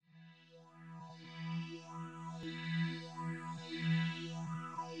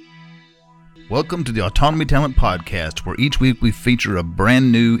Welcome to the Autonomy Talent Podcast, where each week we feature a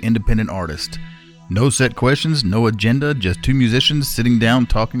brand new independent artist. No set questions, no agenda, just two musicians sitting down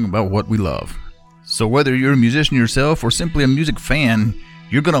talking about what we love. So whether you're a musician yourself or simply a music fan,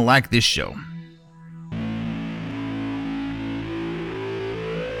 you're going to like this show.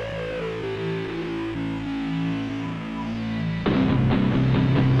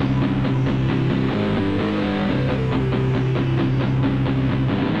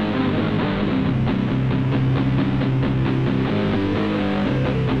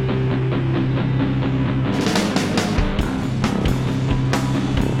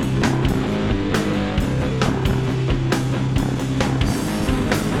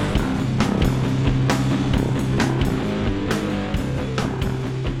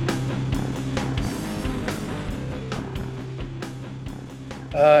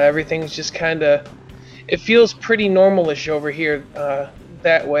 Everything's just kind of, it feels pretty normalish over here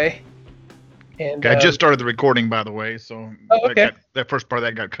that way. And I just started the recording, by the way, so okay. that first part of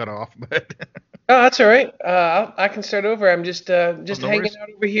that got cut off. But Oh, that's all right. I can start over. I'm just hanging out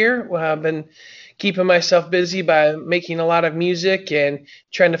over here. I've been keeping myself busy by making a lot of music and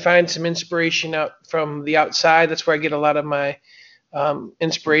trying to find some inspiration out from the outside. That's where I get a lot of my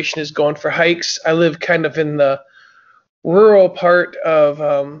inspiration, is going for hikes. I live kind of in the rural part of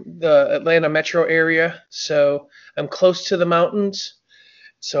the Atlanta metro area, so I'm close to the mountains,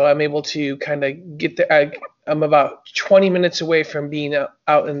 so I'm able to kind of get there. I'm about 20 minutes away from being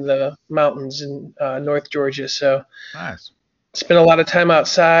out in the mountains in North Georgia, so nice. Spend a lot of time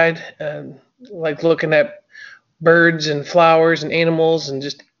outside and like looking at birds and flowers and animals and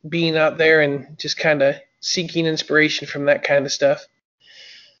just being out there and just kind of seeking inspiration from that kind of stuff.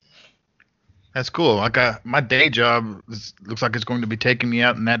 That's cool. My day job looks like it's going to be taking me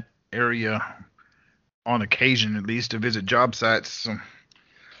out in that area on occasion, at least, to visit job sites. So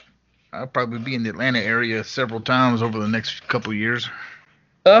I'll probably be in the Atlanta area several times over the next couple of years.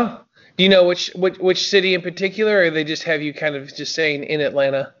 Oh, do you know which city in particular, or they just have you kind of just saying in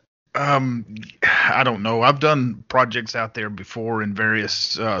Atlanta? I don't know. I've done projects out there before in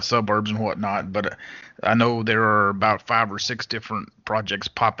various suburbs and whatnot, but I know there are about 5 or 6 different projects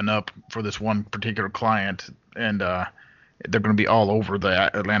popping up for this one particular client, and they're going to be all over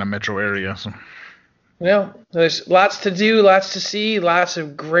the Atlanta metro area. So. Well, there's lots to do, lots to see, lots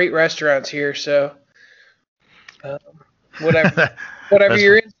of great restaurants here. So whatever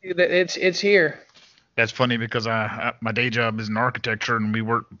you're into, that it's here. That's funny because my day job is in architecture, and we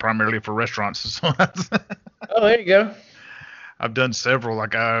work primarily for restaurants. So oh, there you go. I've done several.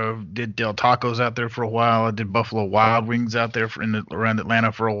 Like I did Del Tacos out there for a while. I did Buffalo Wild Wings out there around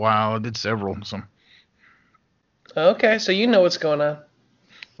Atlanta for a while. I did several. So. Okay, so you know what's going on.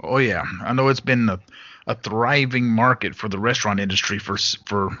 Oh yeah, I know it's been a thriving market for the restaurant industry for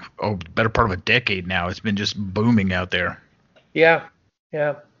better part of a decade now. It's been just booming out there. Yeah.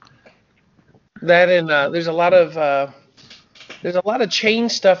 That and there's a lot of chain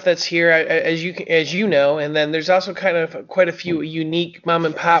stuff that's here, as you know, and then there's also kind of quite a few unique mom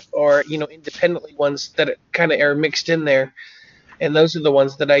and pop or independently ones that kind of are mixed in there, and those are the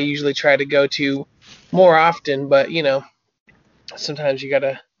ones that I usually try to go to more often. But sometimes you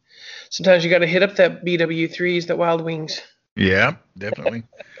gotta hit up that BW3s, that Wild Wings. Yeah, definitely.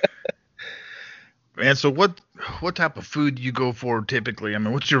 And so what type of food do you go for typically? I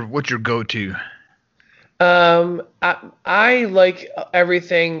mean, what's your go-to? I like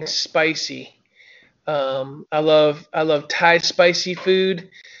everything spicy. I love Thai spicy food.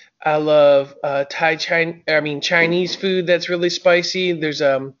 I love Chinese food that's really spicy. There's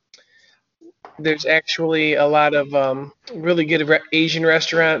actually a lot of really good Asian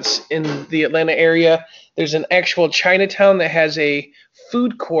restaurants in the Atlanta area. There's an actual Chinatown that has a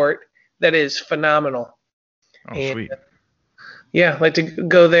food court that is phenomenal. Oh, sweet. Yeah, I like to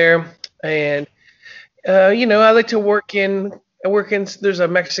go there, and I like to work in. There's a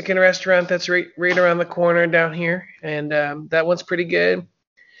Mexican restaurant that's right around the corner down here, and that one's pretty good.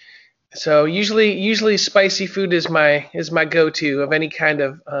 So usually spicy food is my go-to of any kind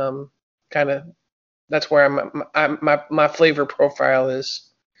of That's where my flavor profile is.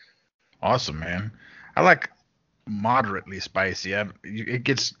 Awesome, man. I like moderately spicy. It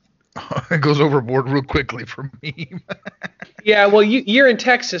goes overboard real quickly for me. Yeah, well, you're in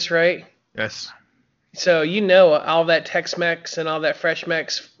Texas, right? Yes. So all that Tex-Mex and all that fresh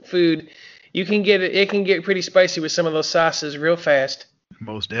Mex food, it can get pretty spicy with some of those sauces real fast.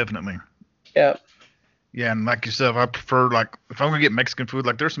 Most definitely. Yeah. Yeah, and like yourself, I prefer, like, if I'm gonna get Mexican food,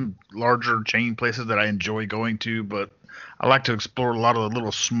 like, there's some larger chain places that I enjoy going to, but I like to explore a lot of the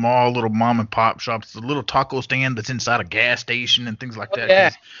little small little mom and pop shops, the little taco stand that's inside a gas station and things like Oh that. yeah.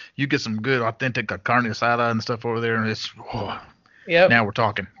 Because you get some good authentic carne asada and stuff over there, and it's Yep. now we're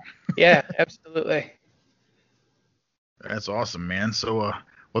talking. Yeah, absolutely. That's awesome, man. So,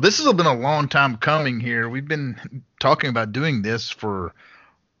 well, this has been a long time coming here. We've been talking about doing this for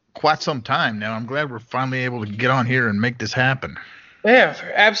quite some time now. I'm glad we're finally able to get on here and make this happen. Yeah,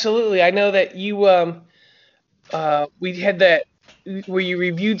 absolutely. I know that you we had that where you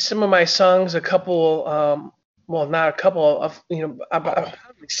reviewed some of my songs a couple well, not a couple of about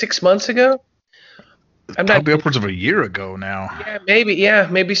 6 months ago. I'm not Probably upwards of a year ago now. yeah,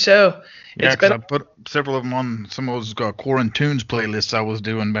 maybe so. Yeah, It's because been I put several of them on some of those Quarantunes playlists I was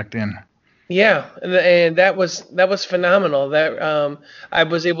doing back then. yeah, and that was phenomenal. That I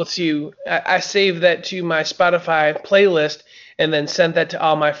was able to I saved that to my Spotify playlist and then sent that to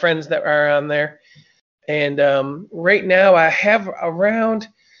all my friends that are on there. And right now I have around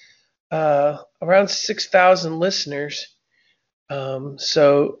 6,000 listeners.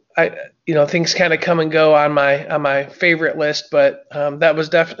 So things kind of come and go on my favorite list, but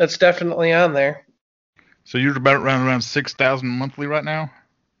that's definitely on there. So you're about around 6,000 monthly right now.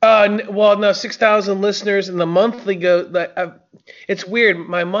 Well, no, 6,000 listeners, and the monthly it's weird.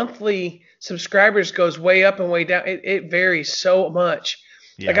 My monthly subscribers goes way up and way down. It varies so much.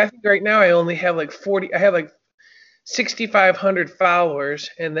 Like Yeah. I think right now I only have like 40. I have like 6,500 followers,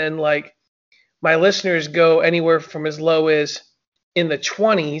 and then like my listeners go anywhere from as low as in the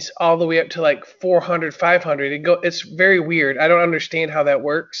 20s all the way up to like 400, 500. It's very weird. I don't understand how that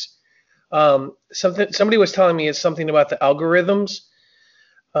works. Somebody was telling me it's something about the algorithms,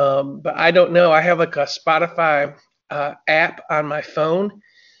 but I don't know. I have like a Spotify app on my phone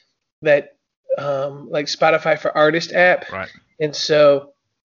that like Spotify for Artist app, Right. and so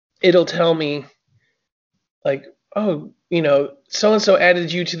it'll tell me like, oh, so and so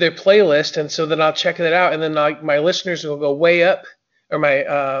added you to their playlist, and so then I'll check that out, and then like my listeners will go way up, or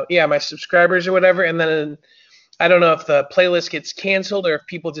my subscribers or whatever, and then I don't know if the playlist gets canceled or if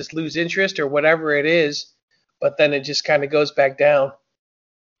people just lose interest or whatever it is, but then it just kind of goes back down.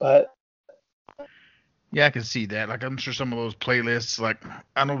 But Yeah, I can see that. Like, I'm sure some of those playlists, like,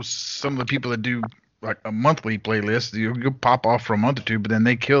 I know some of the people that do like a monthly playlist, you'll pop off for a month or two, but then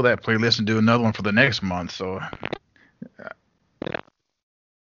they kill that playlist and do another one for the next month. So,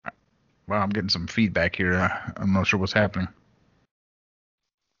 wow, I'm getting some feedback here. I'm not sure what's happening.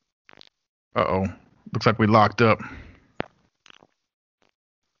 Uh-oh. Looks like we locked up.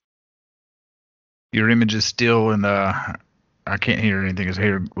 Your image is still in I can't hear anything. It's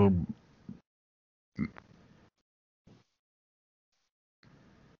here. I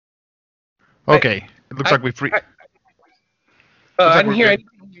Okay. It looks I like we free. I, Looks I like didn't we're hear good.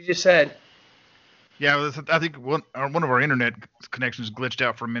 anything you just said. Yeah, I think one of our internet connections glitched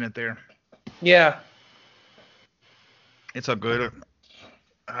out for a minute there. Yeah. It's all good.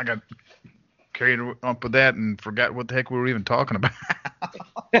 I got carried up with that and forgot what the heck we were even talking about.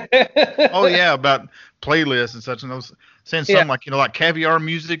 Oh yeah, about playlists and such. And I was saying Yeah. something like like Caviar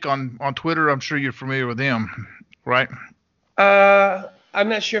Music on Twitter. I'm sure you're familiar with them, right? I'm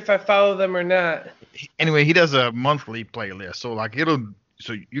not sure if I follow them or not. Anyway, he does a monthly playlist, so like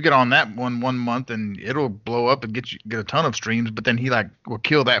so you get on that one month and it'll blow up and get a ton of streams, but then he like will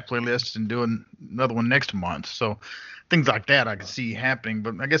kill that playlist and do another one next month. So things like that I can see happening,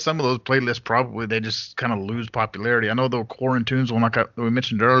 but I guess some of those playlists probably they just kind of lose popularity. I know the Quarantunes one like we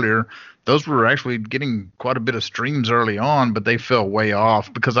mentioned earlier, those were actually getting quite a bit of streams early on, but they fell way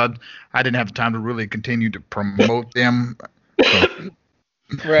off because I didn't have the time to really continue to promote them. So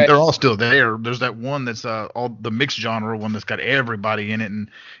Right. they're all still there. There's that one that's all the mixed genre one that's got everybody in it, and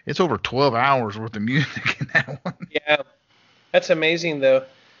it's over 12 hours worth of music in that one. Yeah. That's amazing though.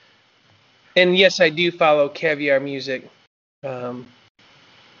 And yes, I do follow Caviar Music um,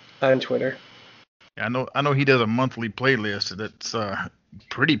 on Twitter. I know he does a monthly playlist that's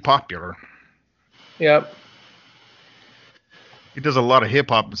pretty popular. Yep. He does a lot of hip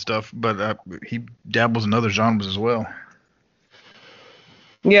hop and stuff, but he dabbles in other genres as well.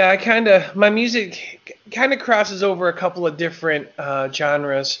 Yeah, my music kind of crosses over a couple of different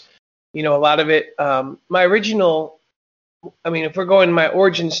genres. A lot of it, my original, I mean, if we're going, my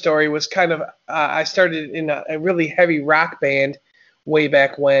origin story was kind of, I started in a really heavy rock band way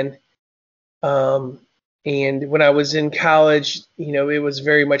back when. And when I was in college, it was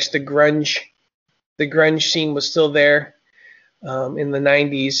very much the grunge scene was still there in the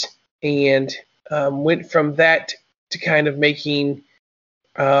 90s, and went from that to kind of making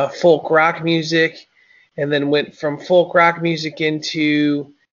folk rock music, and then went from folk rock music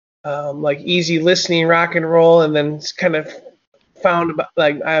into like easy listening rock and roll, and then kind of found about,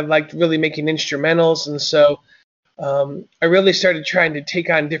 like I liked really making instrumentals, and so I really started trying to take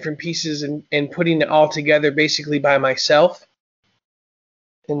on different pieces and putting it all together basically by myself.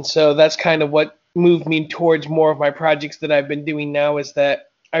 And so that's kind of what moved me towards more of my projects that I've been doing now, is that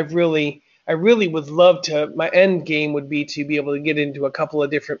I really would love to, my end game would be to be able to get into a couple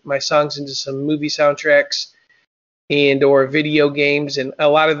of different, my songs into some movie soundtracks and or video games. And a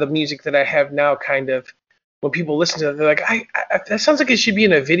lot of the music that I have now kind of, when people listen to it, they're like, that sounds like it should be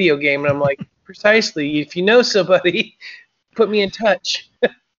in a video game. And I'm like, precisely, if you know somebody, put me in touch.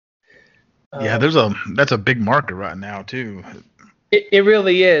 Yeah, that's a big market right now too. It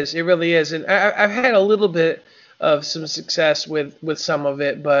really is. It really is. And I've had a little bit of some success with some of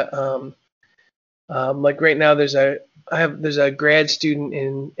it, but like right now there's a grad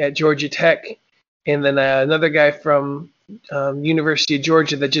student at Georgia Tech, and then another guy from University of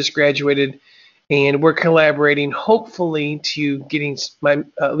Georgia that just graduated, and we're collaborating hopefully to getting my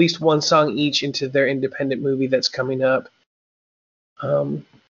at least one song each into their independent movie that's coming up.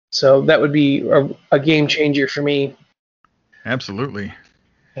 So that would be a game changer for me. Absolutely.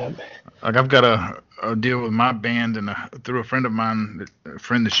 Yeah. Like I've got a deal with my band and through a friend of mine, a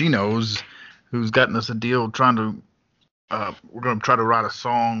friend that she knows, who's gotten us a deal trying to. We're going to try to write a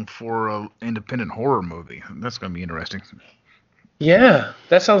song for an independent horror movie. That's going to be interesting. Yeah,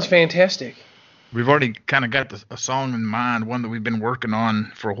 that sounds fantastic. We've already kind of got a song in mind, one that we've been working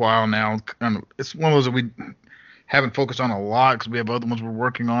on for a while now. It's one of those that we haven't focused on a lot because we have other ones we're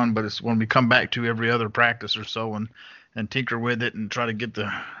working on, but it's one we come back to every other practice or so and tinker with it and try to get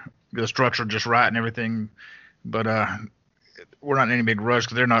the structure just right and everything. But we're not in any big rush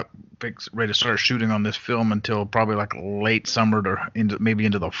because they're not ready to start shooting on this film until probably like late summer or maybe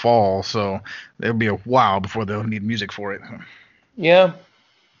into the fall. So it'll be a while before they'll need music for it. Yeah.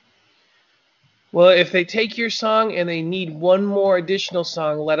 Well, if they take your song and they need one more additional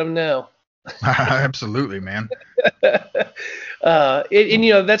song, let them know. Absolutely, man. And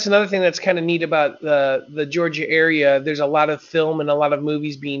you know, that's another thing that's kind of neat about the Georgia area. There's a lot of film and a lot of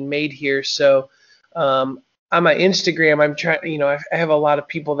movies being made here. So on my Instagram, I'm trying. You know, I have a lot of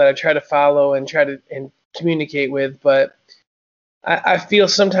people that I try to follow and try to and communicate with, but I feel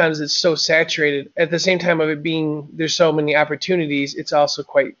sometimes it's so saturated. At the same time of it being there's so many opportunities, it's also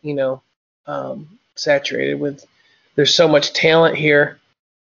quite saturated with. There's so much talent here.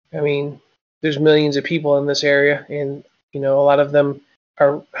 I mean, there's millions of people in this area, and you know, a lot of them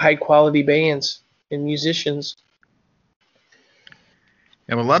are high quality bands and musicians.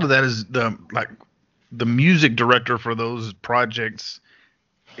 And a lot of that is the music director for those projects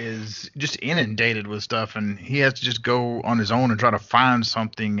is just inundated with stuff, and he has to just go on his own and try to find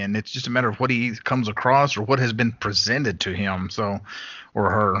something, and it's just a matter of what he comes across or what has been presented to him, so or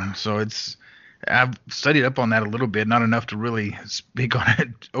her. So I've studied up on that a little bit, not enough to really speak on it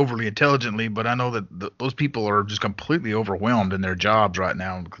overly intelligently, but I know that those people are just completely overwhelmed in their jobs right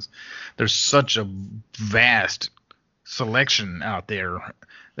now because there's such a vast selection out there.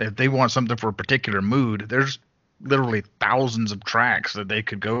 If they want something for a particular mood, there's literally thousands of tracks that they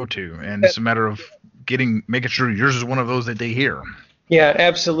could go to, and it's a matter of making sure yours is one of those that they hear. Yeah,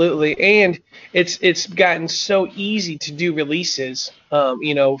 absolutely. And it's gotten so easy to do releases,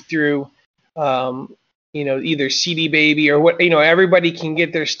 through, either CD Baby or what, everybody can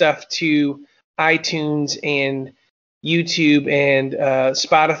get their stuff to iTunes and YouTube and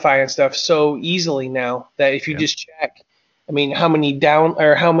Spotify and stuff so easily now that if you just check, I mean, how many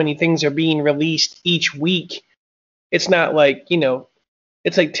things are being released each week. It's not like,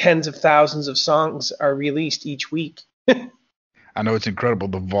 it's like tens of thousands of songs are released each week. I know it's incredible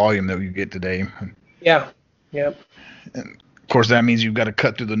the volume that you get today. Yeah. Yep. And of course, that means you've got to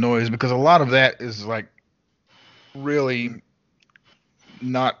cut through the noise because a lot of that is like really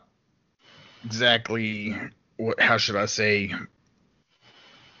not exactly how should I say,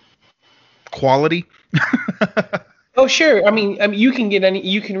 quality. Oh, sure. I mean, you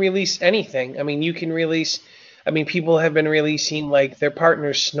can release anything. I mean, people have been releasing like their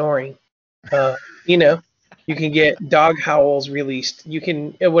partners snoring. Uh, you know, you can get dog howls released. You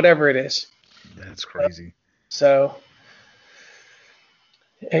can, whatever it is. That's crazy. So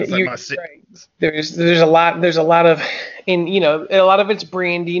That's like you're my right. There's a lot of, and a lot of it's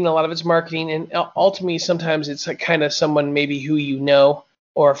branding, a lot of it's marketing, and ultimately sometimes it's like kind of someone maybe who you know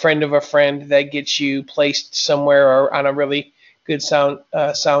or a friend of a friend that gets you placed somewhere or on a really good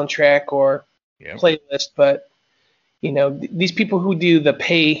soundtrack or playlist. But these people who do the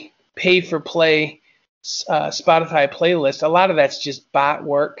pay for play Spotify playlist, a lot of that's just bot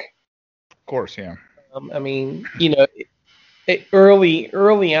work. Of course, yeah. I mean,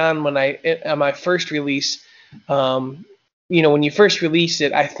 early on when on my first release, when you first release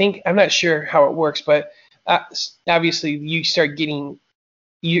it, I'm not sure how it works, but uh, obviously you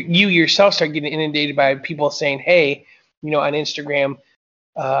yourself start getting inundated by people saying, hey, on Instagram,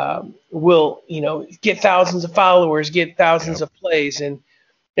 will get thousands of followers, get thousands Yep. of plays, and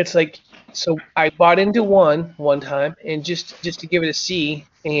it's like, so I bought into one time, and just to give it a see,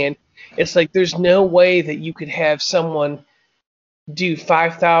 and it's like there's no way that you could have someone do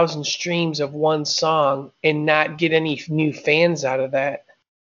 5,000 streams of one song and not get any new fans out of that.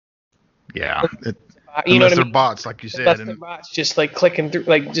 Yeah. You know Unless what I they're mean? bots, like you said, Unless they're and bots, just like clicking through,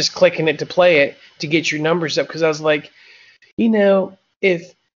 like just clicking it to play it to get your numbers up. Because I was like,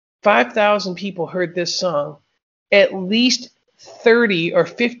 if 5,000 people heard this song, at least 30 or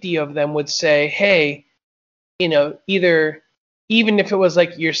 50 of them would say, hey, either, even if it was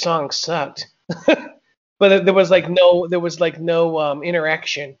like your song sucked, but there was like no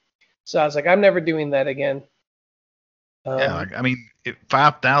interaction. So I was like, I'm never doing that again. yeah, Um, like I mean,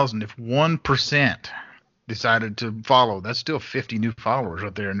 5,000. If 1% decided to follow, that's still 50 new followers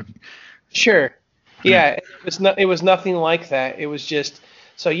right there. And sure. I mean, Yeah, it was nothing like that. It was just,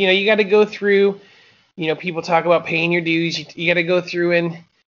 so you got to go through, people talk about paying your dues. You got to go through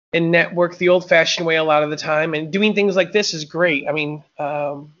and network the old-fashioned way a lot of the time. And doing things like this is great. I mean,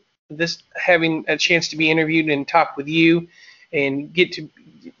 this having a chance to be interviewed and talk with you, and get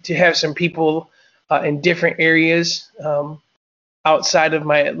to have some people in different areas outside of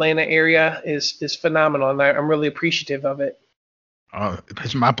my Atlanta area is phenomenal, and I'm really appreciative of it.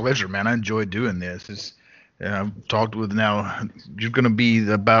 it's my pleasure, man. I enjoy doing this. I've talked with now. You're going to be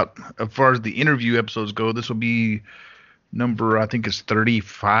about, as far as the interview episodes go, this will be number, I think it's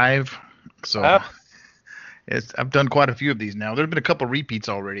 35. So Wow. I've done quite a few of these now. There's been a couple repeats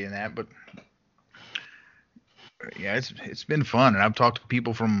already in that, but yeah, it's been fun, and I've talked to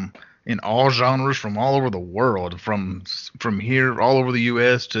people from in all genres from all over the world, from here all over the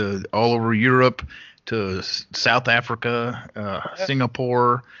U.S. to all over Europe to South Africa,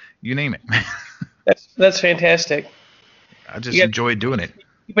 Singapore, you name it. That's fantastic. I just You got enjoy doing it.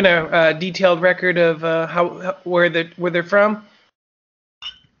 keeping a detailed record of where they're from.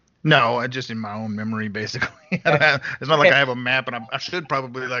 No, I just in my own memory, basically. Yeah. It's not like I have a map, and I should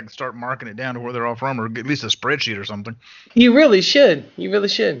probably like start marking it down to where they're all from, or at least a spreadsheet or something, You really should. You really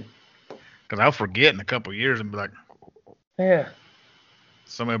should. because I'll forget in a couple of years and be like, Yeah.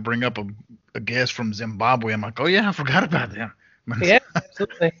 somebody bring up a guest from Zimbabwe. I'm like, oh yeah, I forgot about them. Yeah.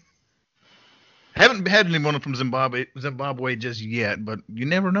 Absolutely. Haven't had anyone from Zimbabwe just yet, but you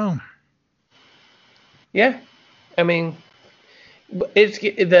never know. Yeah. I mean, it's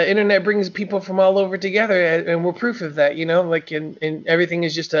the internet brings people from all over together, and we're proof of that. Like, and everything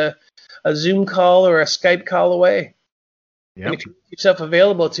is just a Zoom call or a Skype call away. And Yep, if you make yourself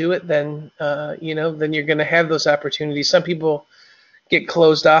available to it, then then you're going to have those opportunities. Some people get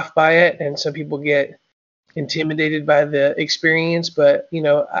closed off by it, and some people get intimidated by the experience. But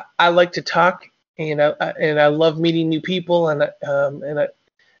I like to talk, and I love meeting new people, and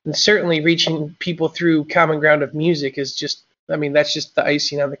certainly reaching people through common ground of music is just, I mean, that's just the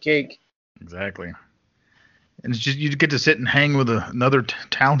icing on the cake. exactly. And it's just you get to sit and hang with another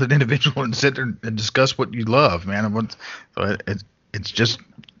talented individual and sit there and discuss what you love, man. So it's just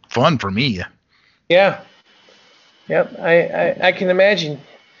fun for me. Yeah, yep. I can imagine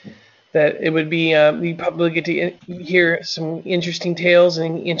that it would be, you probably get to hear some interesting tales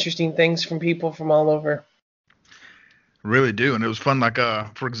and interesting things from people from all over. Really do, and it was fun. Like,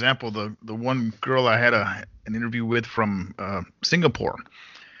 for example, the one girl I had an interview with from Singapore,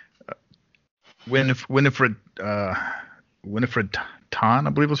 Winifred Winifred Tan, I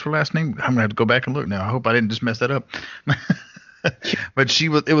believe was her last name. I'm gonna have to go back and look now. I hope I didn't just mess that up. But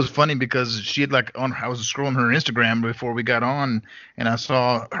it was funny because she had like on I was scrolling her Instagram before we got on, and I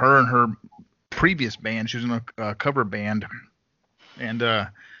saw her and her previous band. She was in a cover band, and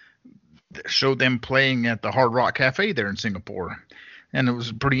showed them playing at the Hard Rock Cafe there in Singapore. And it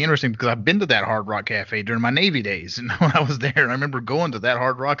was pretty interesting because I've been to that Hard Rock Cafe during my Navy days, and when I was there, I remember going to that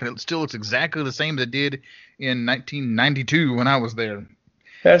Hard Rock, and it still looks exactly the same as it did in 1992 when I was there.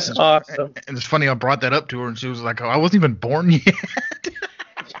 That's And awesome. it's funny, I brought that up to her, and she was like, "Oh, I wasn't even born yet."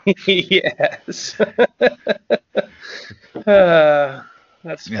 Yes. uh,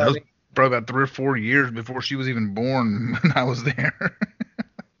 that's Yeah, that was funny. probably about 3 or 4 years before she was even born when I was there.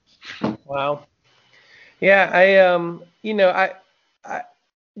 Wow. Yeah, I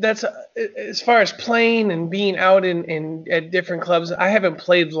that's as far as playing and being out in at different clubs. I haven't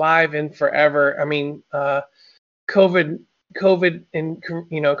played live in forever. I mean, COVID, COVID, and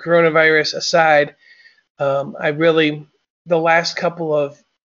coronavirus aside, I really. the last couple of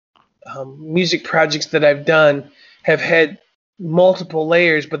music projects that I've done have had multiple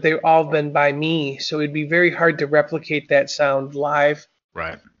layers, but they've all been by me. So it'd be very hard to replicate that sound live.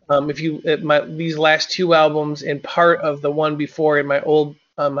 Right. If you these last two albums and part of the one before in my old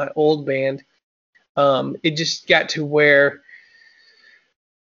band, it just got to where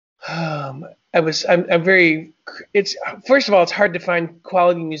I'm very. It's first of all, it's hard to find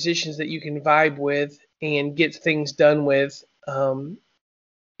quality musicians that you can vibe with and get things done with.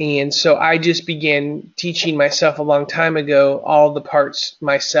 And so I just began teaching myself a long time ago all the parts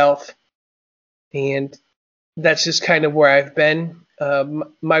myself, and that's just kind of where I've been.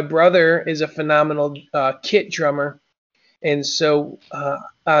 My brother is a phenomenal kit drummer, and so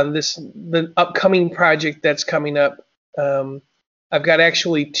on the upcoming project that's coming up, I've got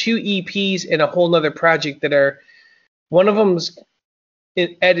actually two EPs and a whole nother project that are one of them's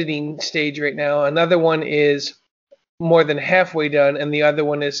in editing stage right now. Another one is more than halfway done, and the other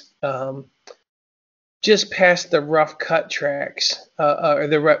one is just past the rough cut tracks or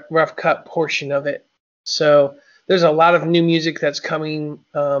the rough cut portion of it. So there's a lot of new music that's coming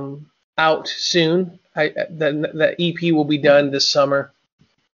out soon. The EP will be done this summer.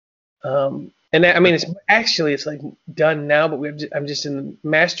 And that, I mean, it's like done now, but I'm just in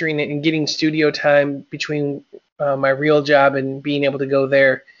mastering it and getting studio time between my real job and being able to go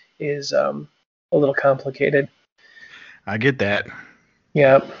there is a little complicated. I get that.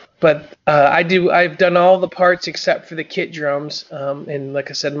 Yeah, but I've done all the parts except for the kit drums, and like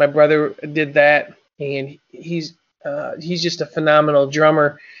I said, my brother did that, and he's just a phenomenal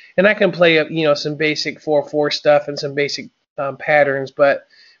drummer. And I can play some basic 4/4 stuff and some basic patterns, but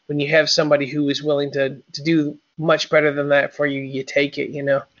when you have somebody who is willing to do much better than that for you, you take it,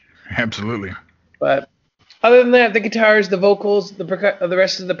 Absolutely. But other than that, the guitars, the vocals, the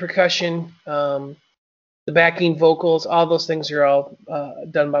rest of the percussion, the backing vocals, all those things are all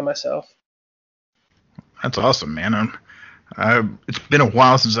done by myself. That's awesome, man. It's been a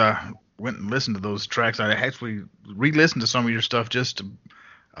while since I went and listened to those tracks. I actually re-listened to some of your stuff just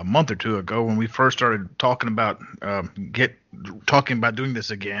a month or two ago when we first started talking about doing this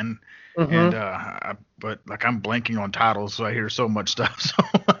again. Mm-hmm. And but like I'm blanking on titles, so I hear so much stuff. So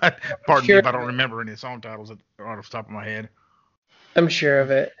pardon me if I don't remember any song titles that are off the top of my head. I'm sure of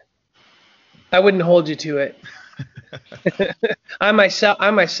it. I wouldn't hold you to it. I myself,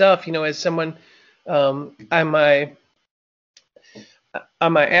 as someone, on my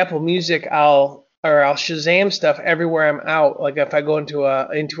Apple Music, I'll Shazam stuff everywhere I'm out. Like if I go into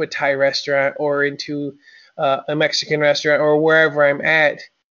a Thai restaurant or into a Mexican restaurant or wherever I'm at,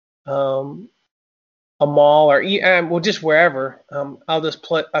 a mall or well, just wherever, I'll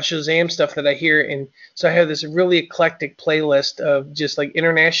Shazam stuff that I hear, and so I have this really eclectic playlist of just like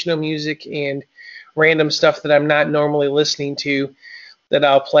international music and random stuff that I'm not normally listening to that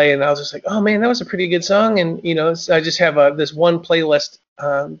I'll play, and I was just like, oh man, that was a pretty good song, and so I just have this one playlist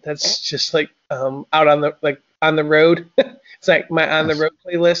that's just like out on the road. It's like my on the road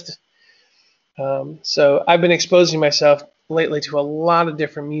playlist. So I've been exposing myself lately to a lot of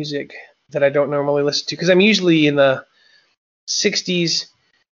different music that I don't normally listen to because I'm usually in the 60s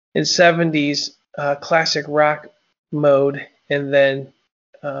and 70s classic rock mode, and then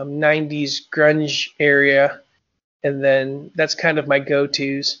 90s grunge area, and then that's kind of my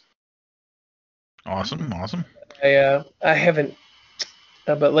go-tos. Awesome. I haven't,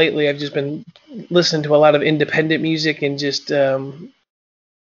 but lately I've just been listening to a lot of independent music and just just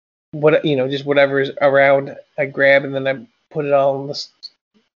whatever's around I grab, and then I put it on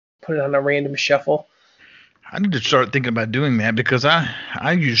a random shuffle. I need to start thinking about doing that because I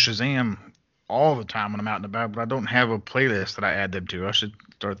use Shazam all the time when I'm out and about, but I don't have a playlist that I add them to. I should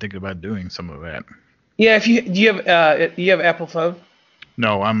start thinking about doing some of that. Yeah, do you have Apple phone?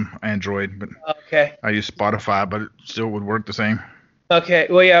 No, I'm Android, but okay. I use Spotify, but it still would work the same. Okay,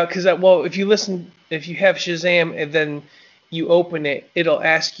 well yeah, because if you have Shazam and then you open it, it'll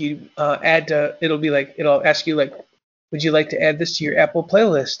ask you it'll ask you like, would you like to add this to your Apple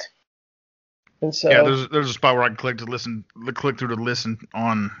playlist? And so yeah, there's a spot where I can click through to listen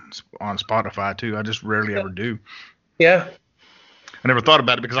on Spotify too. I just rarely ever do. Yeah. I never thought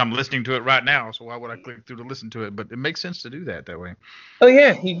about it because I'm listening to it right now, so why would I click through to listen to it? But it makes sense to do that way. Oh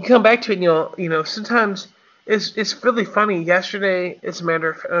yeah, you can come back to it and sometimes it's really funny. Yesterday, it's a matter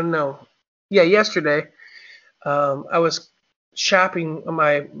of yesterday, I was shopping.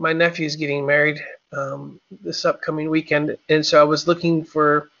 My nephew's getting married this upcoming weekend, and so I was looking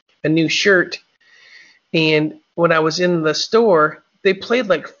for a new shirt. And when I was in the store, they played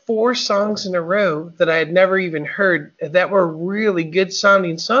like 4 songs in a row that I had never even heard that were really good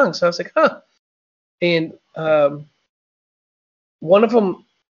sounding songs. So I was like, huh. And One of them,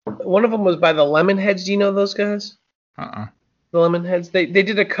 was by the Lemonheads. Do you know those guys? Uh-uh. The Lemonheads. They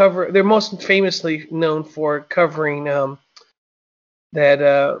did a cover. They're most famously known for covering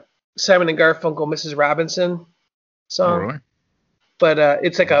that Simon and Garfunkel, Mrs. Robinson Oh, song. really? But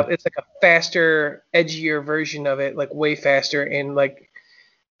it's like a faster, edgier version of it, like way faster and like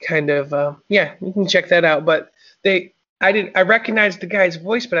kind of yeah, you can check that out. But I recognized the guy's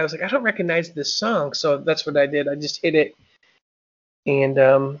voice, but I was like, I don't recognize this song, so that's what I did. I just hit it, and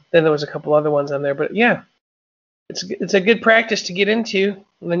then there was a couple other ones on there. But yeah, it's a good practice to get into,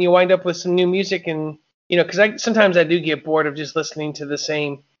 and then you wind up with some new music, and because sometimes I do get bored of just listening to the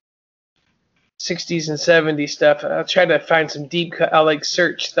same 60s and 70s stuff. I'll try to find some deep cut. I'll like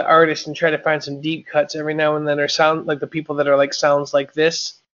search the artist and try to find some deep cuts every now and then, or sound like the people that are like sounds like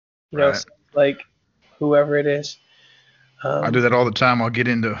this, Right. sounds like whoever it is. I do that all the time. I'll get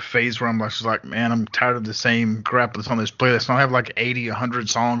into a phase where I'm just like, man, I'm tired of the same crap that's on this playlist. And I'll have like 80, 100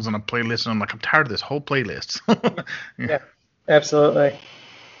 songs on a playlist, and I'm like, I'm tired of this whole playlist. Yeah. Yeah, absolutely.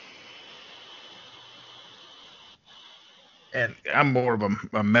 And I'm more of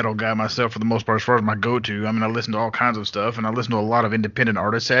a metal guy myself for the most part, as far as my go-to. I mean, I listen to all kinds of stuff, and I listen to a lot of independent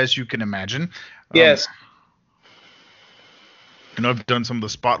artists, as you can imagine. Um, Yes. I've done some of the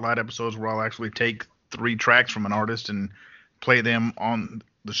spotlight episodes where I'll actually take 3 tracks from an artist and play them on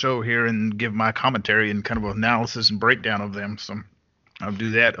the show here and give my commentary and kind of analysis and breakdown of them. So I'll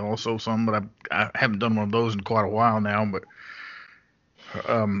do that also some, but I haven't done one of those in quite a while now. But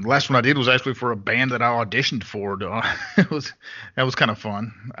last one I did was actually for a band that I auditioned for. That was kind of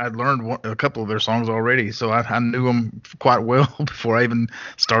fun. I'd learned a couple of their songs already, so I knew them quite well before I even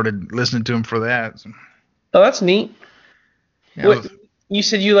started listening to them for that. So, Oh, that's neat. yeah, What you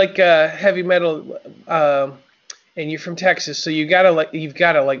said you like heavy metal, and you're from Texas, so you've gotta like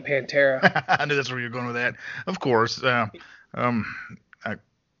Pantera. I knew that's where you're going with that. Of course, um, I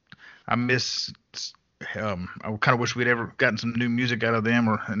I miss. I kind of wish we'd ever gotten some new music out of them,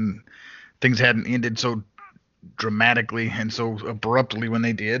 and things hadn't ended so dramatically and so abruptly when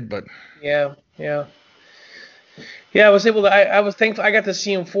they did. But Yeah, yeah. Yeah, I was able to. I was thankful. I got to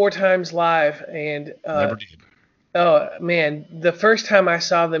see him 4 times live, and never did. oh man, the first time I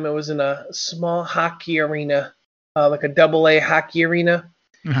saw them, it was in a small hockey arena, like a AA hockey arena.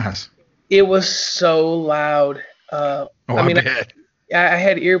 Nice. It was so loud. Oh, I I mean, bet. I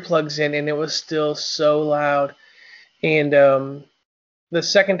had earplugs in, and it was still so loud. And the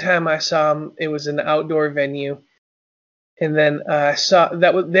second time I saw him, it was an outdoor venue, and then I saw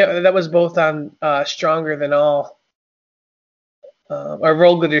that was both on Stronger Than All, or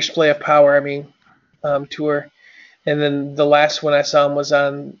Vulgar Display of Power. I mean, tour. And then the last one I saw him was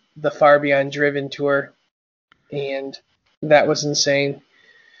on the Far Beyond Driven tour, and that was insane.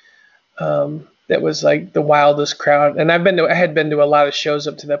 That was like the wildest crowd, and I had been to a lot of shows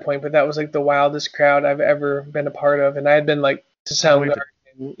up to that point, but that was like the wildest crowd I've ever been a part of, and I had been like to I believe it.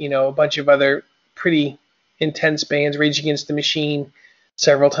 Soundgarden and a bunch of other pretty intense bands, Rage Against the Machine,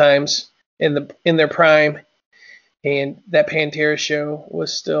 several times in their prime, and that Pantera show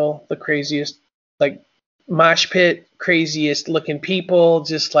was still the craziest, like mosh pit, craziest looking people,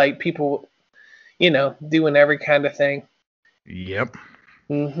 just like people, doing every kind of thing. Yep.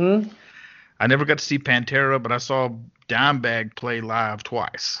 Hmm. I never got to see Pantera, but I saw Dimebag play live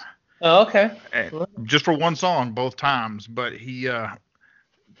twice, Oh, okay. just for one song both times. But he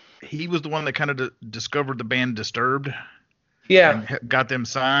was the one that kind of discovered the band Disturbed Yeah. and got them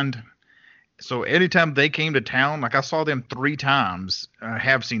signed. So anytime they came to town, like I saw them 3 times, I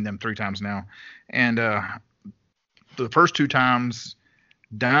have seen them 3 times now, and the first 2 times,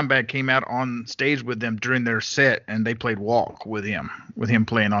 Dimebag came out on stage with them during their set, and they played Walk with him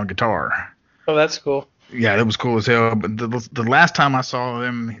playing on guitar. Oh, that's cool. Yeah, that was cool as hell. But the last time I saw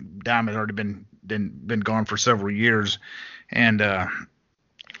them, Dime had already been gone for several years, and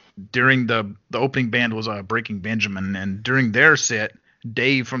during the opening band was Breaking Benjamin, and during their set,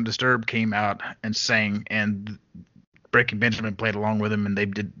 Dave from Disturbed came out and sang, and Breaking Benjamin played along with him, and they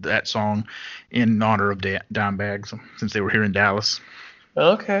did that song in honor of Dimebag, since they were here in Dallas.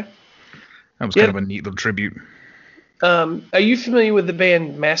 Okay. That was Yeah. kind of a neat little tribute. Are you familiar with the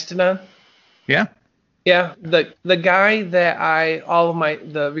band Mastodon? Yeah. Yeah. The guy that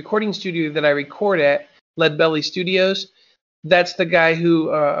the recording studio that I record at, Lead Belly Studios, that's the guy who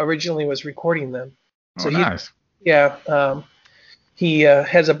originally was recording them. Oh, So nice. yeah, he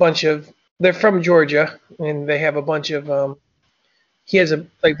has a bunch of. They're from Georgia, and they have a bunch of. He has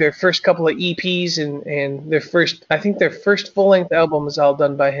their first couple of EPs and I think their first full length album is all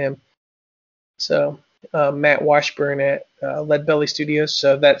done by him. So Matt Washburn at Lead Belly Studios.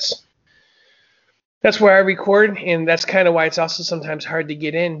 So That's where I record, and that's kind of why it's also sometimes hard to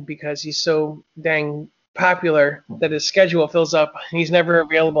get in because he's so dang popular that his schedule fills up. He's never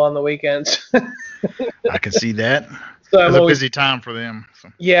available on the weekends. I can see that. So I'm It's a always, busy time for them.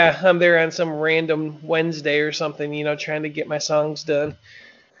 So. yeah, I'm there on some random Wednesday or something, trying to get my songs done.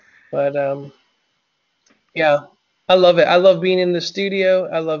 But yeah, I love it. I love being in the studio.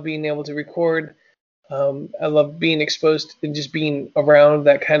 I love being able to record. I love being exposed and just being around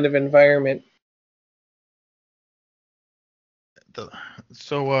that kind of environment. The,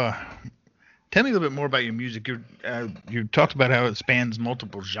 so, tell me a little bit more about your music. You talked about how it spans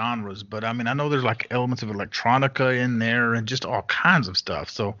multiple genres, but I mean, I know there's like elements of electronica in there and just all kinds of stuff.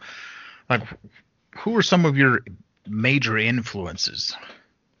 So, like, who are some of your major influences?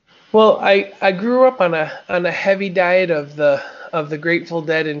 Well, I grew up on a heavy diet of the Grateful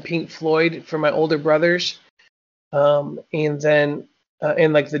Dead and Pink Floyd for my older brothers, and then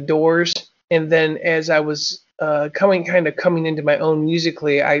and like the Doors, and then as I was coming into my own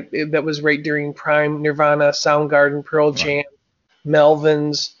musically, that was right during prime Nirvana, Soundgarden, Pearl Right. Jam,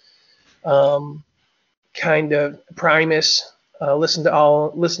 Melvins, um, kind of Primus. Listening to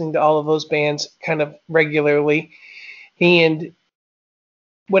all of those bands kind of regularly, and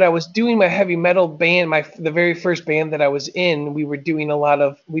when I was doing my heavy metal band, the very first band that I was in, we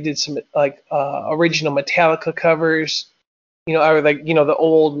did some like original Metallica covers, or like the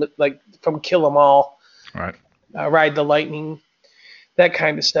old like from Kill 'Em All, Right. Ride the Lightning, that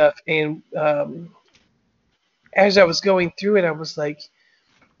kind of stuff. And as I was going through it, I was like,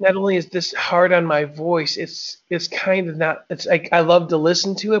 not only is this hard on my voice, it's kind of not. It's like I love to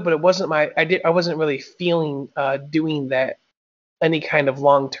listen to it, but it wasn't I wasn't really feeling doing that any kind of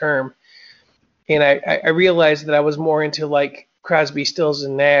long term. And I realized that I was more into like Crosby, Stills,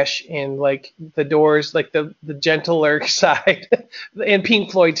 and Nash, and like the Doors, like the gentler side, and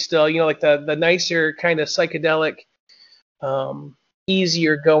Pink Floyd still, like the nicer kind of psychedelic,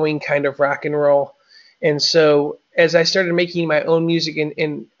 easier going kind of rock and roll. And so as I started making my own music,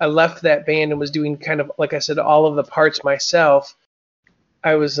 and I left that band and was doing kind of like I said all of the parts myself,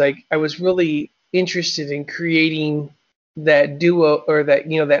 I was really interested in creating that duo or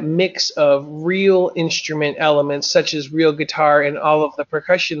that mix of real instrument elements such as real guitar and all of the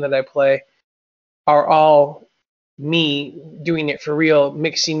percussion that I play are all me doing it for real,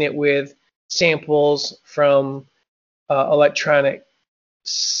 mixing it with samples from electronic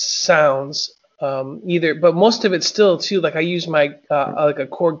sounds. But most of it still too. Like I use my like a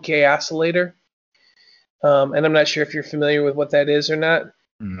Korg oscillator, and I'm not sure if you're familiar with what that is or not.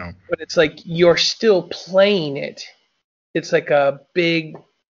 No. But it's like you're still playing it. It's like a big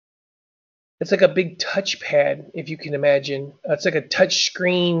touchpad, if you can imagine. It's like a touch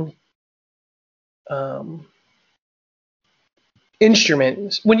screen um,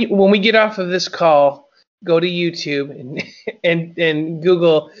 instrument. When we get off of this call, go to YouTube and and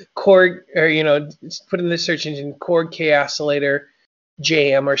Google Korg, or put in the search engine Korg K oscillator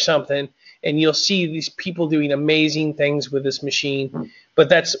jam or something, and you'll see these people doing amazing things with this machine. But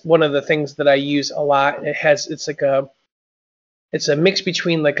that's one of the things that I use a lot. It's a mix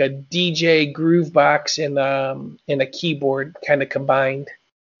between like a DJ groove box and a keyboard kind of combined.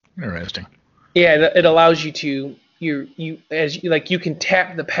 Interesting. Yeah, it allows you to you can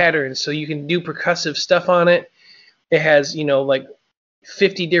tap the patterns, so you can do percussive stuff on it. It has like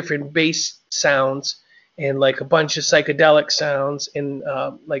 50 different bass sounds and like a bunch of psychedelic sounds and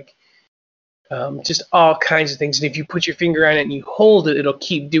just all kinds of things. And if you put your finger on it and you hold it, it'll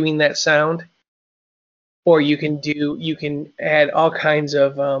keep doing that sound. Or you can add all kinds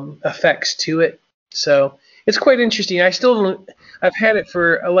of effects to it. So it's quite interesting. I've had it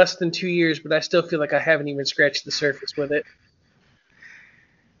for less than 2 years, but I still feel like I haven't even scratched the surface with it.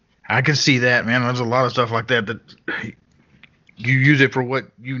 I can see that, man. There's a lot of stuff like that you use it for what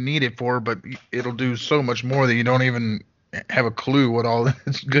you need it for, but it'll do so much more that you don't even have a clue what all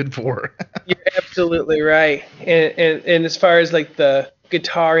it's good for. You're absolutely right. And as far as like the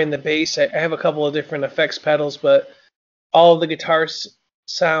guitar and the bass, I have a couple of different effects pedals, but all of the guitar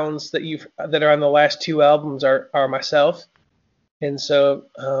sounds that are on the last two albums are myself. And so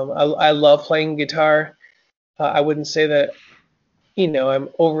I love playing guitar. I wouldn't say that I'm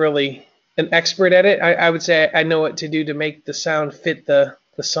overly an expert at it. I would say I know what to do to make the sound fit the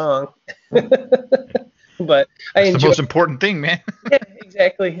song. But I That's the enjoy. most important thing, man. Yeah,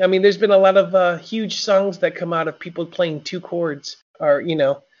 exactly. I mean, there's been a lot of huge songs that come out of people playing two chords, or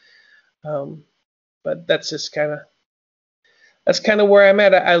um, but that's kind of where I'm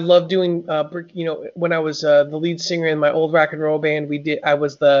at. I love doing, when I was the lead singer in my old rock and roll band, I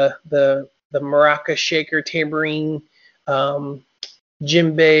was the maraca shaker, tambourine,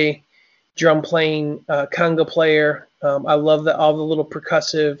 djembe, drum playing, conga player. I love all the little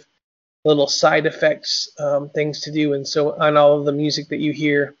percussive, little side effects, things to do, and so on all of the music that you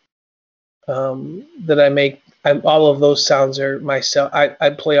hear that I make, all of those sounds are myself.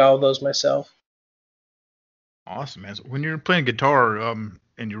 I play all of those myself. Awesome, man. So when you're playing guitar,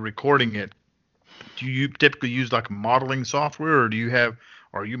 and you're recording it, do you typically use like modeling software, or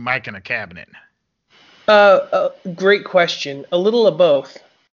are you micing a cabinet? Great question. A little of both.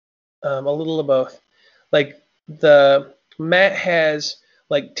 A little of both. Like the Matt has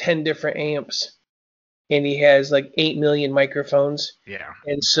like 10 different amps, and he has like 8 million microphones. Yeah,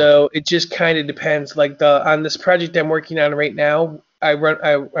 And of course. so it just kind of depends. Like on this project I'm working on right now,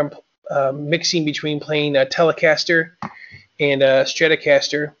 I'm mixing between playing a Telecaster and a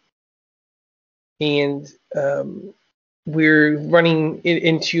Stratocaster, and we're running it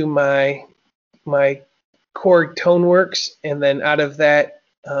into my Korg Toneworks, and then out of that,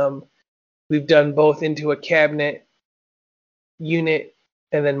 we've done both into a cabinet unit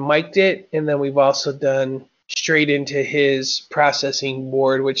and then mic'd it, and then we've also done straight into his processing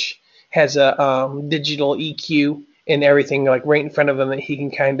board, which has a digital EQ and everything like right in front of him that he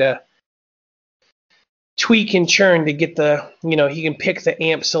can kind of tweak and churn to get he can pick the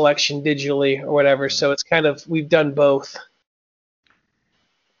amp selection digitally or whatever. So it's kind of, we've done both.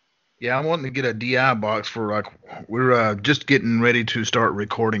 Yeah, I'm wanting to get a DI box for like we're just getting ready to start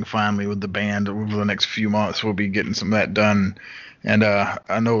recording finally with the band over the next few months. We'll be getting some of that done, and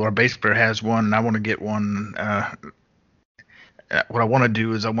I know our bass player has one, and I want to get one. What I want to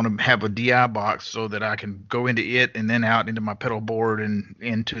do is I want to have a DI box so that I can go into it and then out into my pedal board and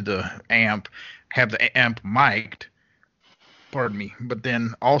into the amp, have the amp mic'd, pardon me, but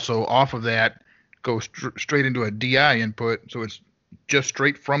then also off of that go straight into a DI input, so it's just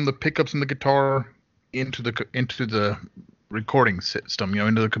straight from the pickups in the guitar into the recording system,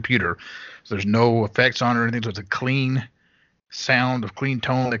 into the computer. So there's no effects on it or anything, so it's a clean sound, a clean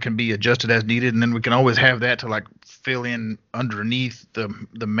tone that can be adjusted as needed, and then we can always have that to like fill in underneath the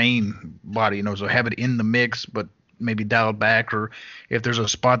main body, so have it in the mix, but maybe dialed back, or if there's a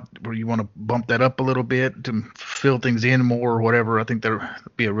spot where you want to bump that up a little bit to fill things in more or whatever. I think that would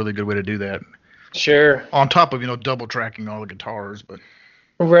be a really good way to do that. Sure. On top of double tracking all the guitars, but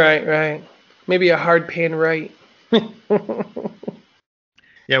Right, right. Maybe a hard pan right. yeah,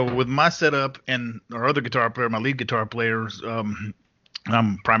 well, with my setup and our other guitar player, my lead guitar players, I'm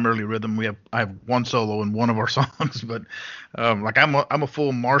primarily rhythm. I have one solo in one of our songs, but like I'm a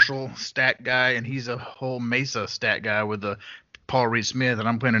full Marshall stat guy, and he's a whole Mesa stat guy with a Paul Reed Smith, and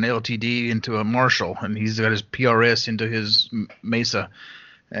I'm playing an LTD into a Marshall, and he's got his PRS into his Mesa,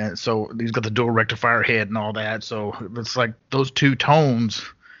 and so he's got the dual rectifier head and all that. So it's like those two tones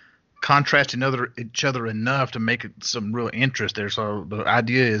contrasting each other enough to make it some real interest there. So the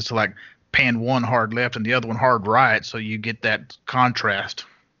idea is to like pan one hard left and the other one hard right, so you get that contrast.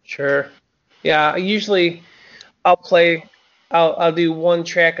 Sure. Yeah, usually I'll play I'll do one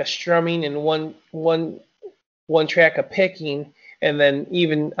track of strumming and one track of picking, and then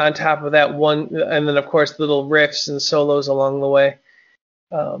even on top of that one, and then of course little riffs and solos along the way.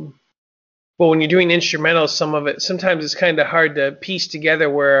 Um, but when you're doing instrumentals, sometimes it's kind of hard to piece together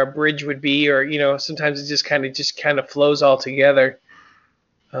where a bridge would be, or sometimes it just kind of flows all together.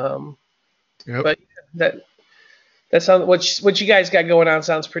 Um, Yep. but that sounds, what you guys got going on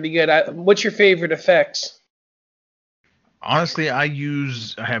sounds pretty good. What's your favorite effects? Honestly, I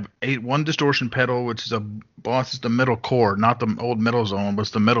have one distortion pedal, which is a Boss. It's the metal core, not the old metal zone, but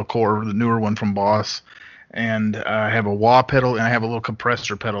it's the metal core, the newer one from Boss. And I have a wah pedal, and I have a little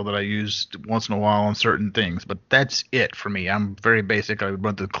compressor pedal that I use once in a while on certain things. But that's it for me. I'm very basic. I would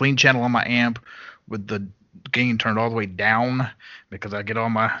run the clean channel on my amp with the gain turned all the way down because I get all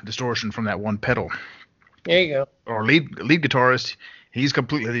my distortion from that one pedal. There you go. Our lead guitarist, he's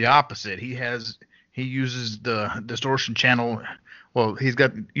completely the opposite. He uses the distortion channel. Well,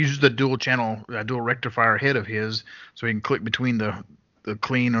 uses the dual channel, dual rectifier head of his, so he can click between the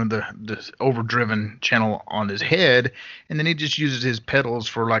clean or the overdriven channel on his head, and then he just uses his pedals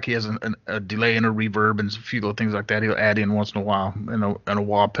for like he has a delay and a reverb and a few little things like that. He'll add in once in a while, and a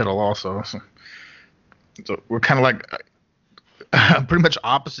wah pedal also. So we're kind of like pretty much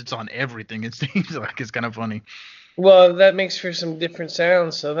opposites on everything. It seems like it's kind of funny. Well, that makes for some different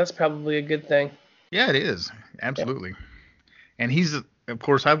sounds, so that's probably a good thing. Yeah, it is Yeah. absolutely. And he's, of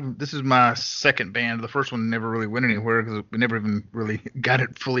course, this is my second band. The first one never really went anywhere because we never even really got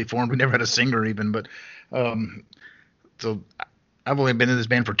it fully formed. We never had a singer even, but so I've only been in this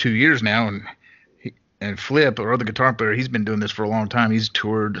band for 2 years now, and Flip, our other guitar player, he's been doing this for a long time. He's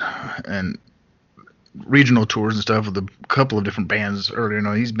toured and regional tours and stuff with a couple of different bands earlier. You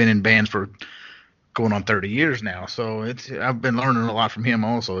know, he's been in bands for going on 30 years now, so I've been learning a lot from him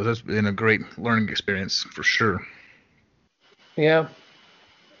also. That's been a great learning experience for sure. Yeah,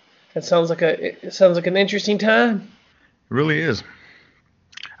 it sounds like an interesting time. It really is.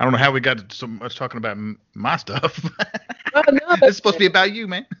 I don't know how we got so much talking about my stuff. Oh no, It's supposed to be about you,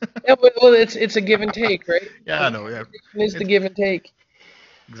 man. yeah, well, it's a give and take, right? Yeah, I know. Yeah, It is the it's give and take.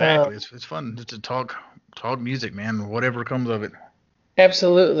 exactly. It's fun just to talk music, man. Whatever comes of it.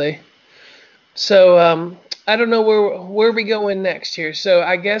 Absolutely. So I don't know where we going next here. So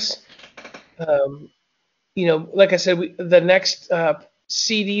I guess um, like I said, the next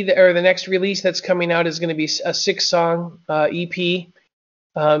CD or the next release that's coming out is going to be a 6-song EP.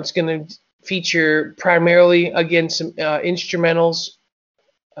 It's going to feature primarily again some instrumentals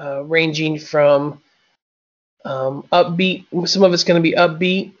ranging from upbeat. Some of it's going to be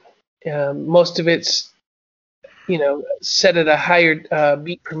upbeat. Most of it's set at a higher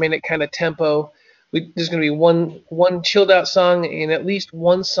beat per minute kind of tempo. There's going to be one chilled out song and at least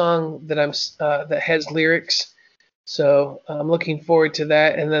one song that has lyrics. So I'm looking forward to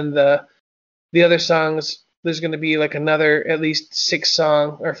that. And then the other songs, there's going to be like another at least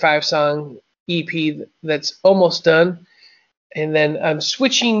 6-song or 5-song EP that's almost done. And then I'm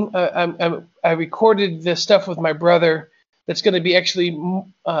switching. I recorded this stuff with my brother. That's going to be actually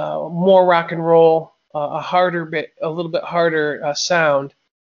more rock and roll, a little bit harder sound,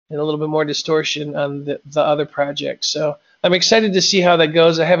 and a little bit more distortion on the other project. So I'm excited to see how that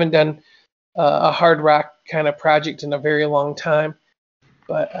goes. I haven't done a hard rock kind of project in a very long time,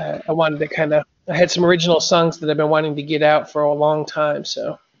 but I wanted to I had some original songs that I've been wanting to get out for a long time.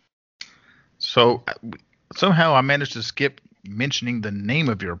 So somehow I managed to skip mentioning the name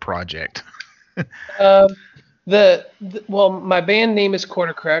of your project. Um, well, my band name is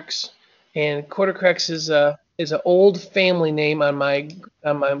Kortokrax, and Kortokrax is an old family name on my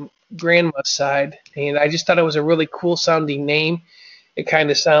grandma's side, and I just thought it was a really cool sounding name. It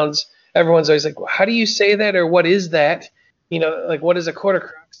kind of sounds. Everyone's always like, well, "How do you say that?" or "What is that?" Like what is a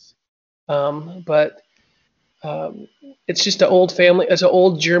Kortokrax? But it's just an old family. It's an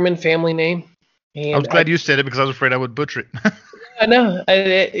old German family name, I was and glad you said it because I was afraid I would butcher it. I know, I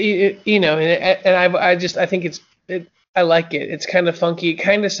think I like it. It's kind of funky. It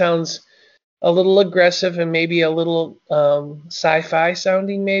kind of sounds a little aggressive and maybe a little sci-fi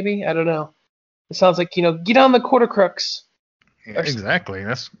sounding. Maybe I don't know. It sounds like get on the quarter crux. Yeah, Or exactly.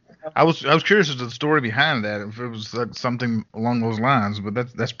 I was curious as to the story behind that. If it was like something along those lines,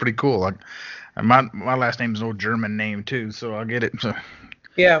 but that's pretty cool. Like my last name is an old German name too, so I get it. So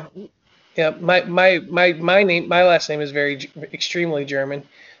yeah, yeah. My last name is extremely German.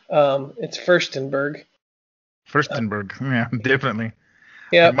 It's Furstenberg. Uh, Furstenberg, yeah, definitely. Like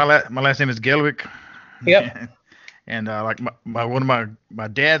yep, my last name is Gelwick, yep. and like one of my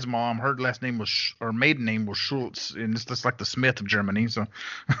dad's mom, her last name was or maiden name was Schultz, and it's just like the Smith of Germany. So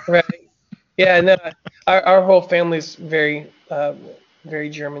Right. Yeah. No. Our whole family's very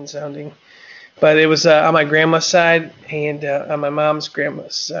German sounding. But it was on my grandma's side and on my mom's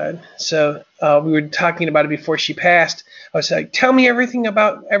grandma's side. So we were talking about it before she passed. I was like, "Tell me everything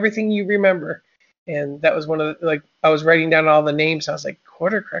about everything you remember." And that was one of the I was writing down all the names. I was like,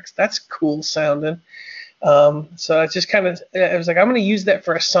 "Kortokrax, that's cool sounding." So I just I was like, "I'm going to use that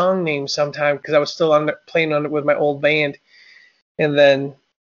for a song name sometime," because I was still playing on it with my old band. And then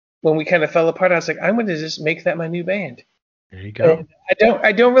when we kind of fell apart, I was like, "I'm going to just make that my new band." there you And go.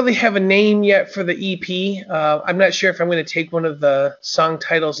 I don't really have a name yet for the EP. I'm not sure if I'm going to take one of the song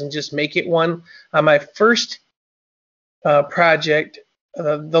titles and just make it one. On my first project,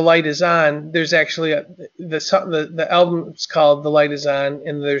 "The Light Is On," there's actually the album's called "The Light Is On,"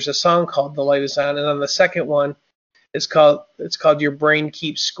 and there's a song called "The Light Is On." And on the second one, it's called "Your Brain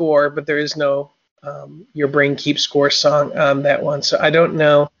Keeps Score," but there is no "Your Brain Keeps Score" song on that one. So I don't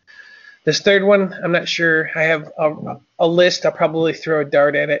know. This third one, I'm not sure. I have a list. I'll probably throw a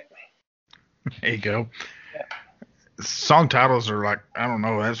dart at it. There you go. Song titles are like I don't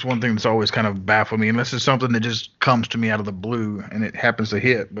know. That's one thing that's always kind of baffled me, unless it's something that just comes to me out of the blue and it happens to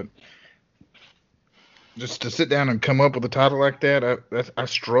hit. But just to sit down and come up with a title like that, I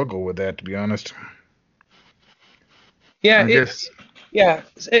struggle with that to be honest. Yeah, I guess yeah.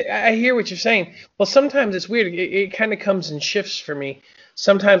 I hear what you're saying. Well, sometimes it's weird. It kind of comes in shifts for me.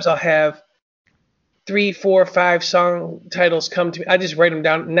 Sometimes I'll have 3, 4, 5 song titles come to me. I just write them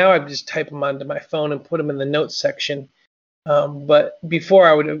down. Now I just type them onto my phone and put them in the notes section. But before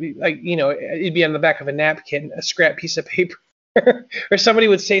I would be like, it'd be on the back of a napkin, a scrap piece of paper, or somebody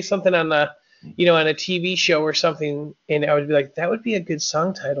would say something on on a TV show or something, and I would be like, that would be a good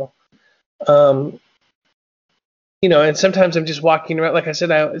song title. Um, And sometimes I'm just walking around. Like I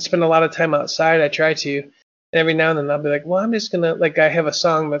said, I spend a lot of time outside. I try to, and every now and then I'll be like, well, I'm just gonna like I have a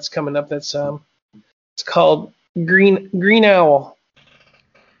song that's coming up that's it's called Green Owl,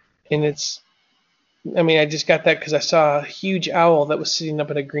 and I just got that because I saw a huge owl that was sitting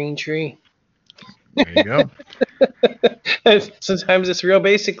up in a green tree. There you go. Sometimes it's real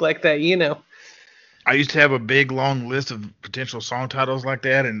basic like that. I used to have a big long list of potential song titles like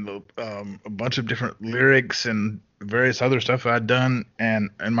that, and a bunch of different lyrics and various other stuff I'd done, and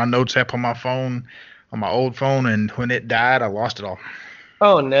my notes app on my phone, on my old phone, and when it died, I lost it all.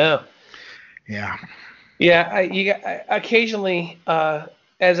 Oh no. Yeah. Yeah, occasionally,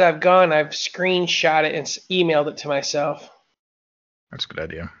 as I've gone, I've screenshot it and emailed it to myself. That's a good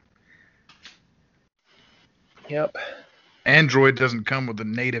idea. Yep. Android doesn't come with a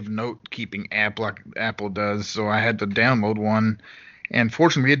native note-keeping app like Apple does, so I had to download one. And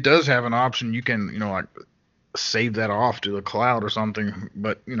fortunately, it does have an option you can, like save that off to the cloud or something,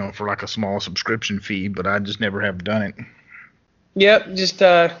 but for like a small subscription fee. But I just never have done it. Yep. Just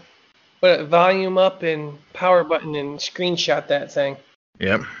put volume up and power button and screenshot that thing.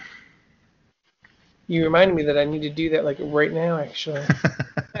 Yep. You reminded me that I need to do that like right now, actually.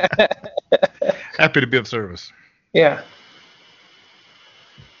 Happy to be of service. Yeah.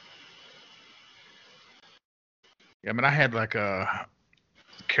 Yeah, I mean, I had like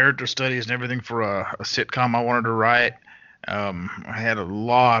character studies and everything for a sitcom I wanted to write. I had a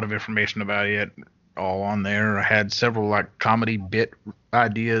lot of information about it all on there. I had several like comedy bit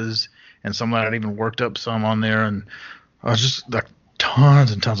ideas and some that I'd even worked up some on there, and I was just like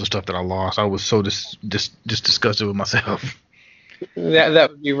tons and tons of stuff that I lost. I was so just disgusted with myself.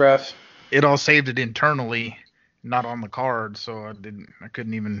 That would be rough. It all saved it internally, not on the card, so I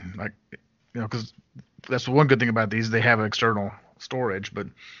couldn't even like, because that's the one good thing about these. They have external storage, but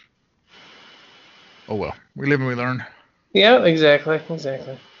oh well. We live and we learn. Yeah, exactly.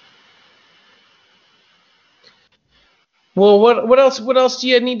 Well, what else do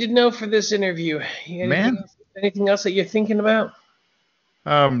you need to know for this interview? Man, Anything else that you're thinking about?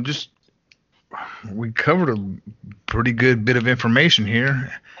 just we covered a pretty good bit of information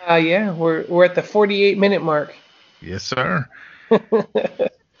here. Yeah, we're at the 48-minute mark. Yes, sir.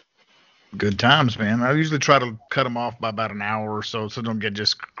 Good times, man. I usually try to cut them off by about an hour or so don't get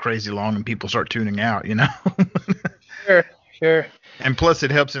just crazy long and people start tuning out, Sure. And plus,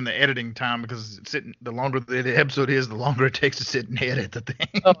 it helps in the editing time because the longer the episode is, the longer it takes to sit and edit the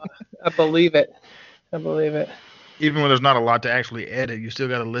thing. Oh, I believe it. Even when there's not a lot to actually edit, you still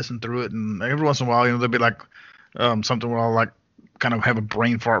got to listen through it. And every once in a while, there'll be like something where I'll like kind of have a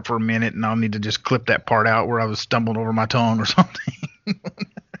brain fart for a minute, and I'll need to just clip that part out where I was stumbling over my tongue or something.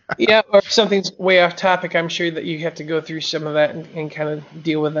 Yeah, or if something's way off topic, I'm sure that you have to go through some of that and kind of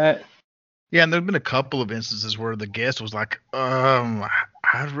deal with that. Yeah, and there've been a couple of instances where the guest was like,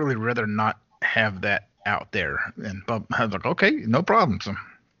 I'd really rather not have that out there. And I was like, okay, no problem. So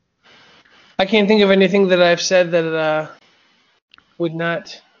I can't think of anything that I've said that would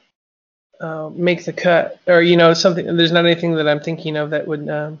not make the cut, or something. There's not anything that I'm thinking of that would.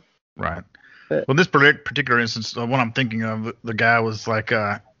 Right. Well, in this particular instance, the one I'm thinking of, the guy was like,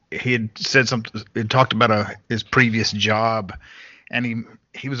 he had said something. He talked about his previous job, and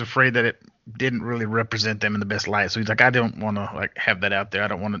he was afraid that it didn't really represent them in the best light. So he's like, I don't want to like have that out there. I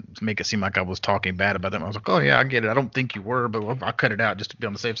don't want to make it seem like I was talking bad about them. I was like, oh yeah, I get it. I don't think you were, but I'll cut it out just to be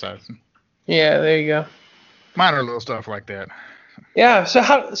on the safe side. Yeah, there you go. Minor little stuff like that. Yeah.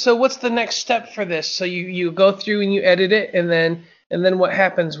 So what's the next step for this? So you go through and you edit it, and then what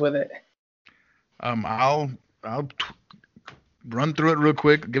happens with it? I'll run through it real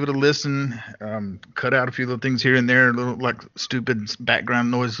quick, give it a listen, cut out a few little things here and there, little like stupid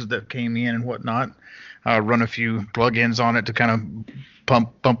background noises that came in and whatnot. Run a few plugins on it to kind of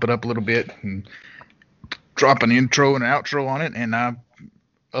pump it up a little bit, and drop an intro and an outro on it, and I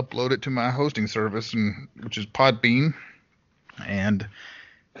upload it to my hosting service, which is Podbean, and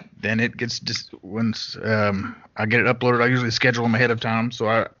then it gets once I get it uploaded, I usually schedule them ahead of time, so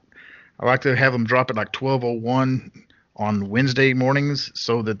I like to have them drop at like 12:01 on Wednesday mornings,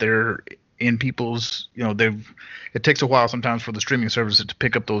 so that they're in people's, it takes a while sometimes for the streaming services to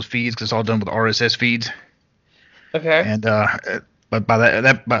pick up those feeds because it's all done with RSS feeds. Okay. And but by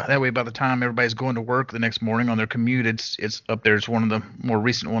that way, by the time everybody's going to work the next morning on their commute, it's up there. It's one of the more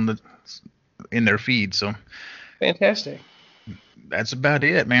recent ones that's in their feed. So fantastic. That's about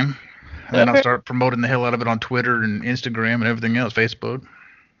it, man. And then I'll start promoting the hell out of it on Twitter and Instagram and everything else, Facebook.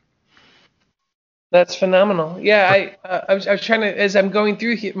 That's phenomenal. Yeah, I was trying to, as I'm going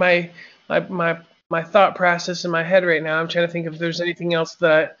through my thought process in my head right now, I'm trying to think if there's anything else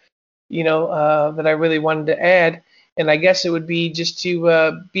that that I really wanted to add. And I guess it would be just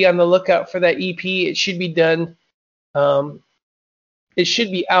to be on the lookout for that EP. It should be done. It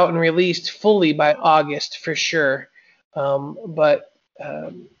should be out and released fully by August for sure. But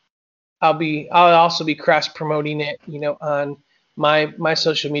I'll also be cross promoting it, on my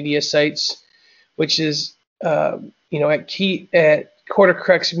social media sites, which is at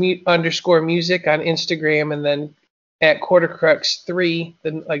Kortokrax _music on Instagram, and then at Kortokrax 3,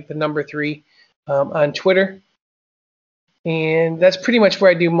 the number 3, on Twitter. And that's pretty much where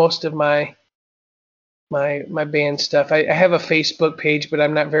I do most of my band stuff. I have a Facebook page, but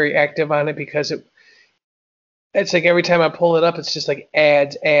I'm not very active on it because it's like every time I pull it up, it's just like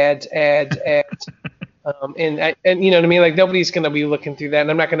ads. And you know what I mean? Like nobody's going to be looking through that,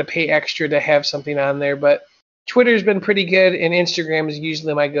 and I'm not going to pay extra to have something on there. But Twitter's been pretty good, and Instagram is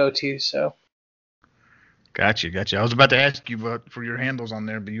usually my go-to. So. Gotcha. I was about to ask you for your handles on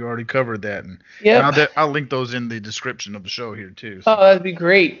there, but you already covered that. And I'll link those in the description of the show here too. So. Oh, that'd be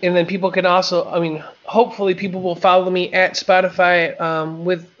great. And then people can also, hopefully people will follow me at Spotify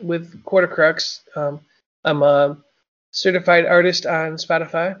with Kortokrax. I'm a certified artist on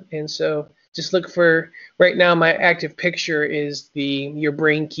Spotify, and so just look for, right now my active picture is the Your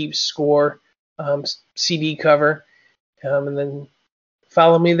Brain Keeps Score CD cover, and then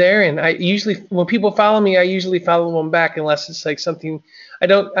follow me there. And when people follow me, I usually follow them back unless it's like something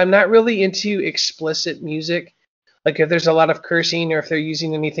I'm not really into explicit music. Like if there's a lot of cursing or if they're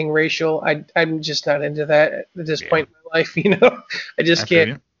using anything racial, I'm just not into that at this point in my life. I just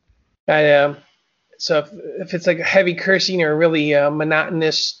can't. So if it's like heavy cursing or really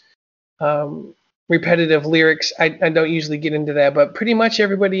monotonous, repetitive lyrics, I don't usually get into that. But pretty much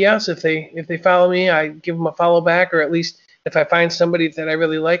everybody else, if they follow me, I give them a follow back, or at least if I find somebody that I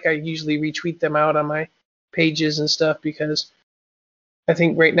really like, I usually retweet them out on my pages and stuff, because I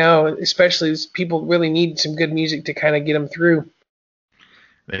think right now, especially, people really need some good music to kind of get them through.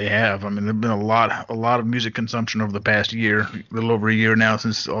 They have. There's been a lot of music consumption over the past year, a little over a year now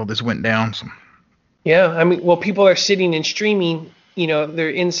since all this went down. So. Yeah, people are sitting and streaming. They're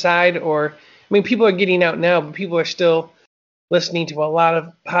inside, or people are getting out now, but people are still listening to a lot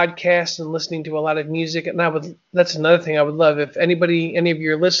of podcasts and listening to a lot of music. And that's another thing I would love. If any of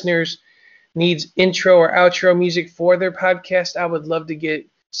your listeners needs intro or outro music for their podcast, I would love to get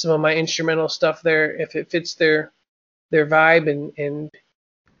some of my instrumental stuff there if it fits their vibe. And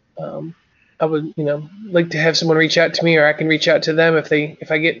I would, like to have someone reach out to me, or I can reach out to them if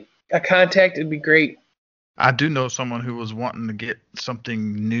I get a contact. It'd be great. I do know someone who was wanting to get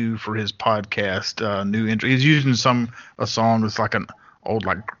something new for his podcast, new intro. He's using a song that's like an old,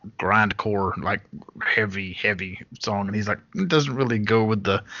 like grindcore, like heavy song, and he's like, it doesn't really go with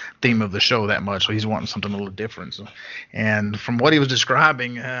the theme of the show that much, so he's wanting something a little different. So, and from what he was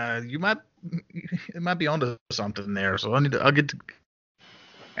describing, it might be onto something there. So I'll get to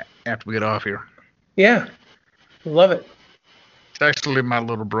after we get off here. Yeah, love it. It's actually my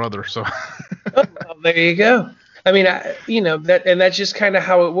little brother, so. Oh, well, there you go. That's just kind of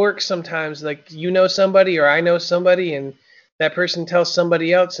how it works sometimes. Like, somebody, or I know somebody, and that person tells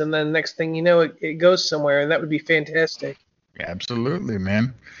somebody else, and then next thing you know, it goes somewhere, and that would be fantastic. Absolutely,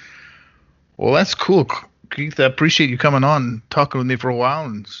 man. Well, that's cool, Keith. I appreciate you coming on and talking with me for a while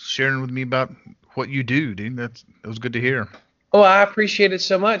and sharing with me about what you do, dude. That was good to hear. Oh, I appreciate it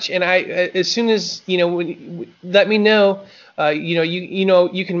so much. And as soon as, let me know,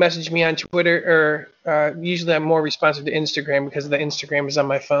 you can message me on Twitter, or usually I'm more responsive to Instagram because the Instagram is on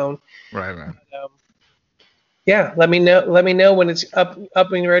my phone. Right, man. Yeah, let me know when it's up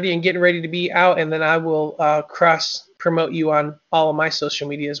and ready and getting ready to be out, and then I will cross promote you on all of my social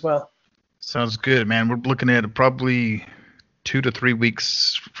media as well. Sounds good, man. We're looking at probably 2 to 3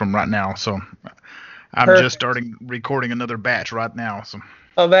 weeks from right now, so I'm just starting recording another batch right now. So.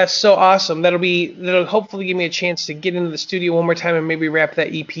 Oh, that's so awesome. That'll hopefully give me a chance to get into the studio one more time and maybe wrap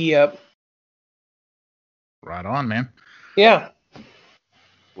that EP up. Right on, man. Yeah.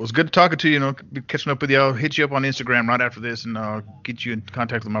 Well, it's good talking to you. Catching up with you. I'll hit you up on Instagram right after this, and get you in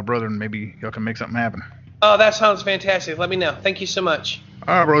contact with my brother, and maybe y'all can make something happen. Oh, that sounds fantastic. Let me know. Thank you so much.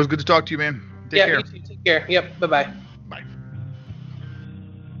 All right, bro. It's good to talk to you, man. Take care. You too. Take care. Yep. Bye-bye. Bye.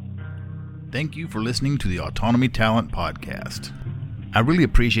 Thank you for listening to the Autonomy Talent Podcast. I really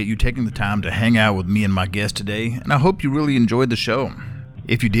appreciate you taking the time to hang out with me and my guest today, and I hope you really enjoyed the show.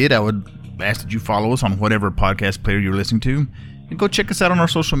 If you did, I would ask that you follow us on whatever podcast player you're listening to, and go check us out on our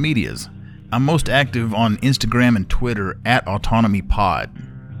social medias. I'm most active on Instagram and Twitter at AutonomyPod.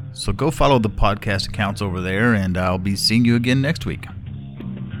 So go follow the podcast accounts over there, and I'll be seeing you again next week.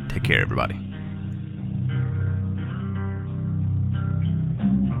 Take care, everybody.